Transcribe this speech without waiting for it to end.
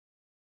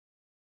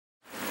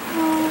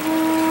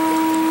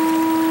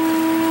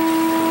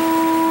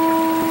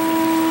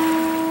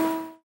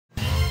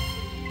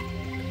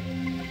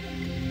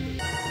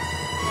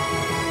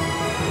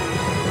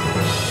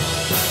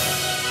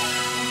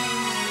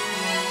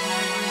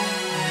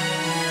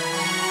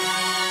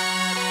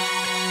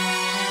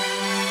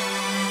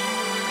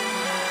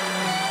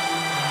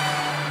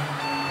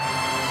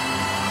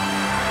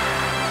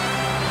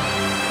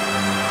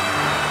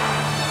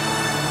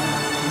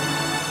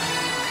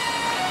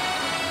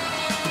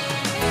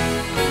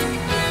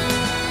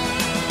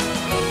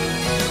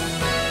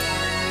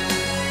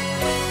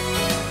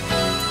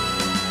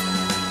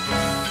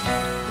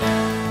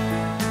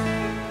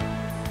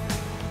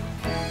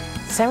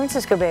San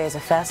Francisco Bay is a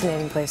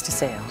fascinating place to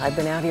sail. I've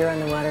been out here on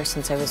the water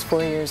since I was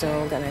 4 years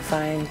old, and I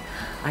find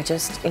I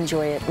just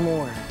enjoy it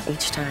more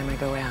each time I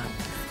go out.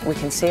 We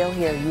can sail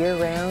here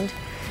year-round,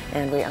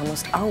 and we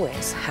almost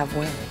always have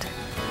wind.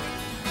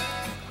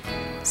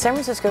 San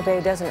Francisco Bay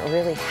doesn't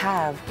really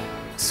have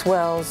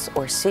swells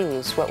or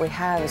seas. What we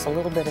have is a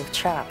little bit of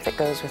chop that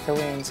goes with the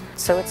winds.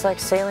 So it's like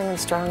sailing in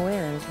strong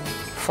wind and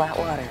flat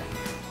water.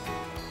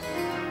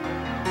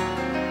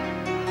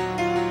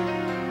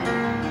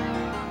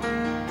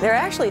 There are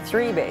actually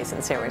 3 bays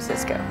in San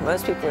Francisco.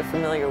 Most people are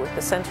familiar with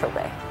the Central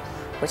Bay,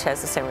 which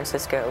has the San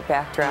Francisco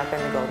backdrop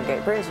and the Golden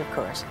Gate Bridge, of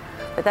course.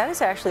 But that is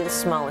actually the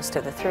smallest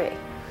of the 3.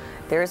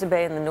 There is a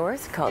bay in the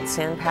north called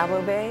San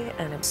Pablo Bay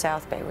and a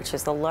South Bay, which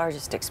is the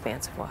largest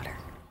expanse of water.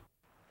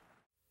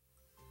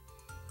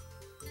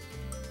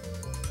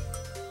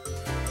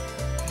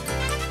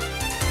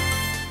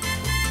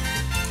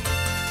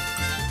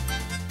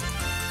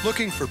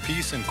 Looking for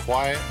peace and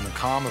quiet and the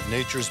calm of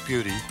nature's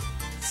beauty,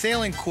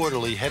 Sailing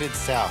Quarterly headed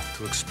south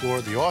to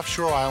explore the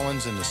offshore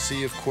islands in the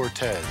Sea of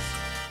Cortez.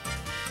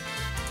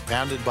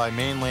 Bounded by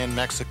mainland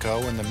Mexico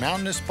and the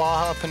mountainous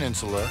Baja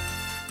Peninsula,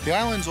 the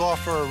islands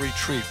offer a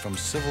retreat from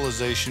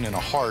civilization in a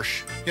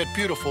harsh yet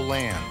beautiful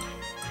land.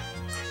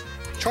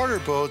 Charter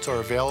boats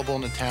are available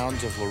in the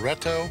towns of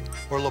Loreto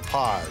or La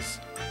Paz,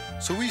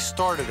 so we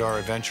started our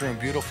adventure in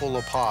beautiful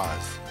La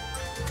Paz.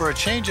 For a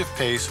change of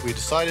pace, we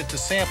decided to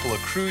sample a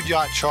crude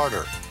yacht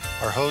charter.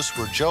 Our hosts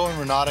were Joe and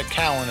Renata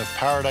Cowan of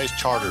Paradise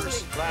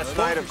Charters. Last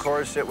night, of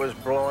course, it was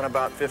blowing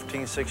about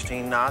 15,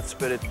 16 knots,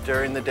 but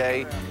during the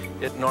day,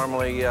 it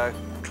normally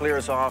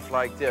clears off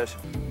like this.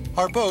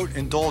 Our boat,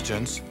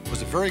 Indulgence,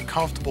 was a very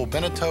comfortable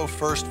Beneteau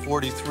First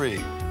 43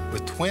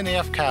 with twin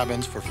aft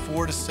cabins for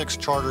 4 to 6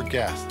 charter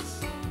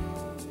guests.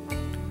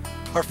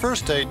 Our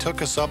first day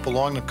took us up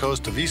along the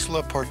coast of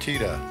Isla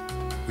Partida.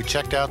 We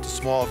checked out the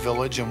small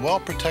village and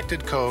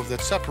well-protected cove that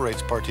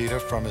separates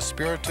Partida from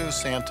Espiritu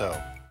Santo.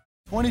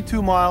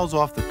 22 miles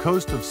off the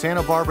coast of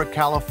Santa Barbara,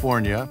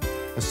 California,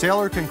 a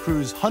sailor can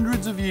cruise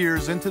hundreds of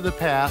years into the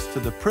past to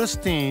the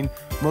pristine,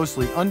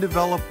 mostly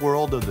undeveloped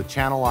world of the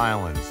Channel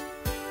Islands.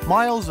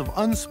 Miles of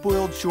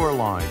unspoiled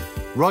shoreline,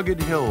 rugged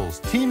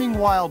hills, teeming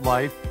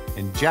wildlife,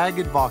 and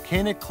jagged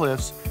volcanic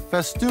cliffs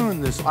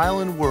festoon this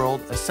island world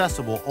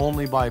accessible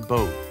only by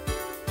boat.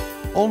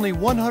 Only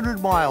 100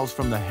 miles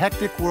from the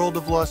hectic world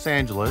of Los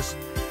Angeles,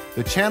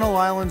 the Channel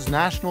Islands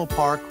National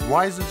Park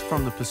rises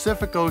from the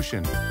Pacific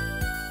Ocean.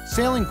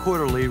 Sailing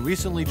Quarterly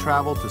recently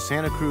traveled to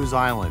Santa Cruz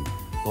Island,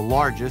 the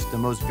largest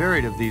and most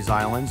varied of these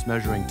islands,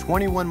 measuring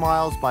 21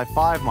 miles by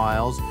 5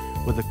 miles,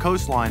 with a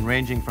coastline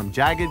ranging from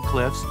jagged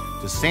cliffs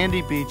to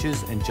sandy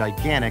beaches and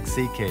gigantic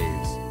sea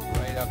caves.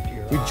 Right up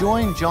here. We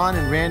joined John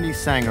and Randy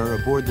Sanger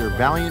aboard their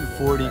Valiant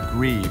 40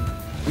 Grebe.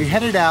 We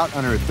headed out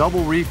under a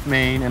double reef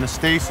main and a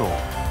staysail.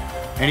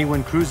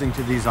 Anyone cruising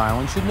to these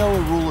islands should know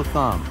a rule of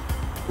thumb.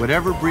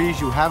 Whatever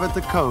breeze you have at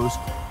the coast,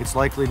 it's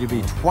likely to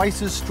be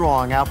twice as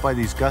strong out by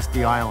these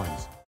gusty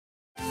islands.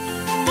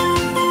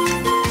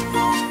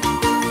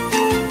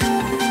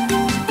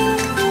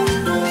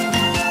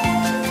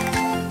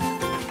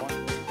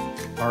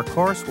 Our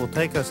course will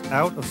take us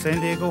out of San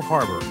Diego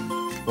Harbor,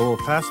 where we'll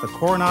pass the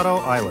Coronado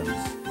Islands.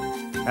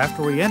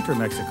 After we enter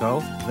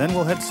Mexico, then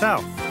we'll head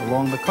south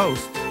along the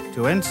coast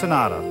to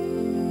Ensenada.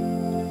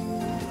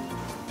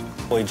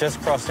 We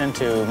just crossed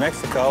into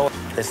Mexico.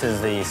 This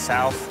is the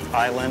South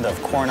Island of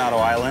Coronado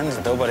Islands.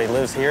 Nobody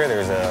lives here.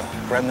 There's a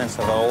remnants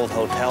of an old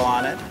hotel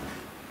on it.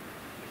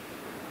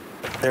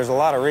 There's a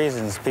lot of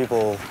reasons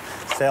people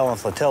sail on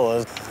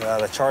flotillas.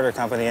 The charter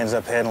company ends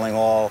up handling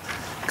all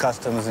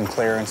customs and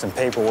clearance and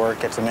paperwork,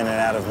 gets them in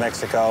and out of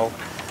Mexico.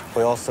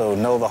 We also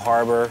know the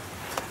harbor.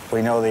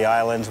 We know the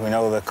islands. We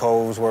know the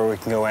coves where we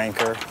can go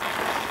anchor.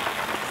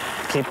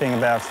 Keeping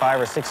about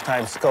 5 or 6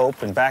 times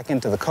scope and back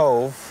into the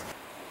cove.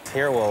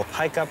 Here we'll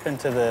hike up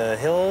into the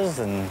hills,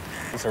 and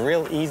it's a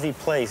real easy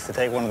place to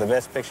take one of the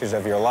best pictures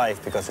of your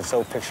life because it's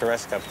so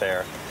picturesque up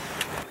there.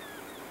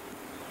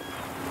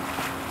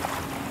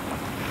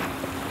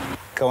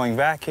 Going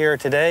back here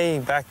today,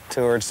 back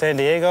towards San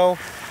Diego,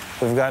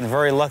 we've gotten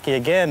very lucky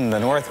again. The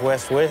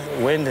northwest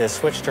wind has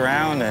switched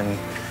around and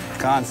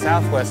gone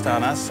southwest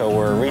on us, so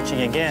we're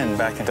reaching again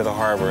back into the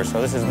harbor.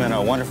 So this has been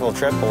a wonderful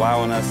trip,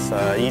 allowing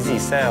us easy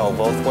sail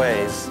both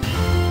ways.